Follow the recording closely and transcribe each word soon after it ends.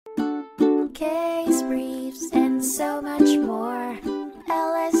case briefs, and so much more.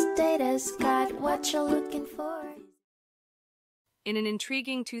 LSData's got what you're looking for. In an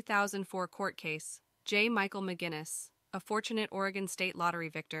intriguing 2004 court case, J. Michael Maginnis, a fortunate Oregon State Lottery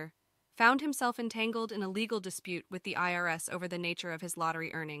victor, found himself entangled in a legal dispute with the IRS over the nature of his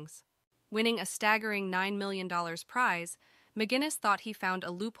lottery earnings. Winning a staggering $9 million prize, Maginnis thought he found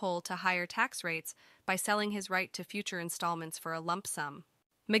a loophole to higher tax rates by selling his right to future installments for a lump sum.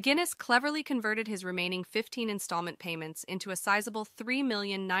 Maginnis cleverly converted his remaining 15 installment payments into a sizable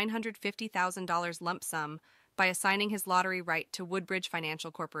 $3,950,000 lump sum by assigning his lottery right to Woodbridge Financial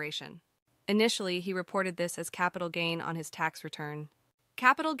Corporation. Initially, he reported this as capital gain on his tax return.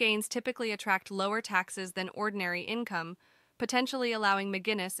 Capital gains typically attract lower taxes than ordinary income, potentially allowing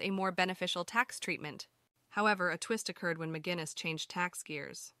Maginnis a more beneficial tax treatment. However, a twist occurred when Maginnis changed tax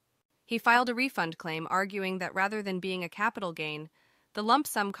gears. He filed a refund claim arguing that rather than being a capital gain, the lump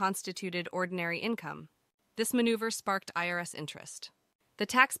sum constituted ordinary income. This maneuver sparked IRS interest. The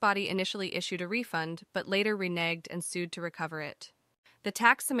tax body initially issued a refund, but later reneged and sued to recover it. The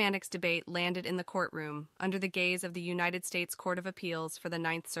tax semantics debate landed in the courtroom under the gaze of the United States Court of Appeals for the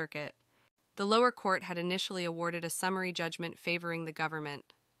Ninth Circuit. The lower court had initially awarded a summary judgment favoring the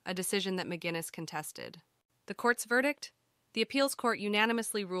government, a decision that Maginnis contested. The court's verdict? The appeals court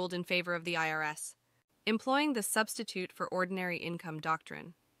unanimously ruled in favor of the IRS. Employing the substitute for ordinary income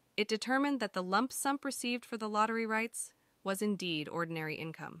doctrine, it determined that the lump sum received for the lottery rights was indeed ordinary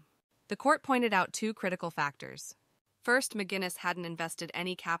income. The court pointed out two critical factors. First, Maginnis hadn't invested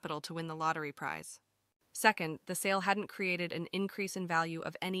any capital to win the lottery prize. Second, the sale hadn't created an increase in value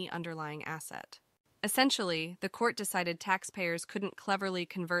of any underlying asset. Essentially, the court decided taxpayers couldn't cleverly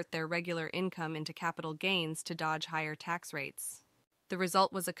convert their regular income into capital gains to dodge higher tax rates. The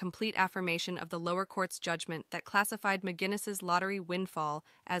result was a complete affirmation of the lower court's judgment that classified Maginnis's lottery windfall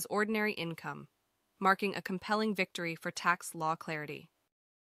as ordinary income, marking a compelling victory for tax law clarity.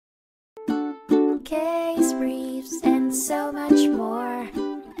 Case briefs, and so much more.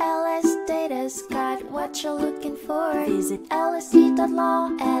 LSData's got what you're looking for. Visit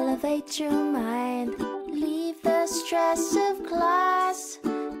lsd.law, elevate your mind. Leave the stress of class